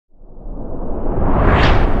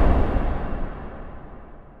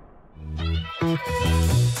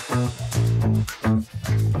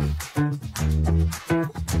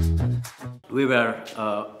we were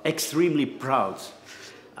extremely proud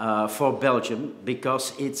for Belgium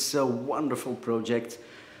because it's a wonderful project.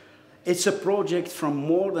 It's a project from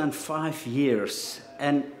more than 5 years,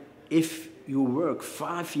 and if you work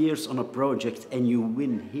 5 years on a project and you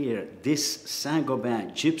win here this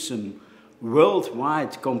Saint-Gobain Gypsum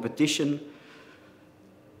worldwide competition,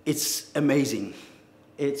 it's amazing.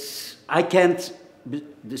 I can't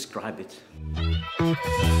describe it.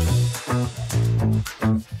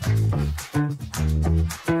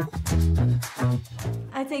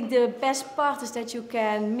 I think the best part is that you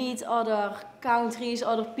can meet other countries,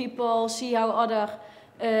 other people, see how other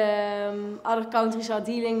countries are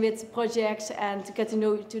dealing with projects, and to get to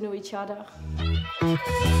know each other.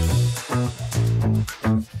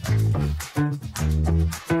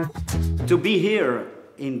 To be here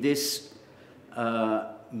in this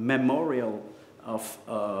memorial of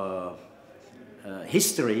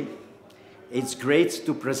history, it's great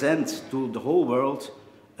to present to the whole world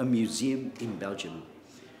a museum in Belgium.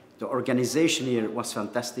 The organization here was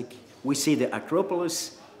fantastic. We see the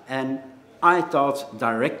Acropolis, and I thought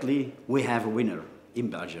directly we have a winner in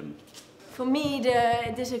Belgium. For me,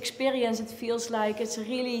 this experience, it feels like it's a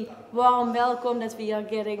really warm welcome that we are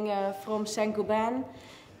getting from Saint-Gobain.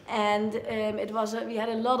 And we had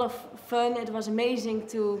a lot of fun. It was amazing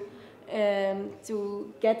to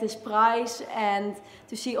get this prize and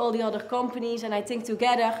to see all the other companies. And I think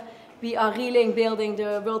together we are really building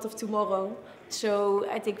the world of tomorrow. So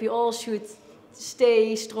I think we all should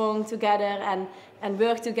stay strong together and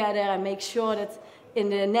work together and make sure that in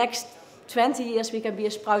the next 20 years we can be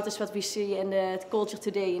as proud as what we see in the culture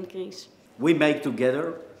today in Greece. We make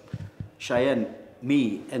together, Chayenne,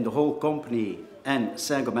 me and the whole company and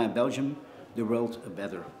Saint-Gobain Belgium, the world a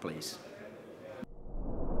better place.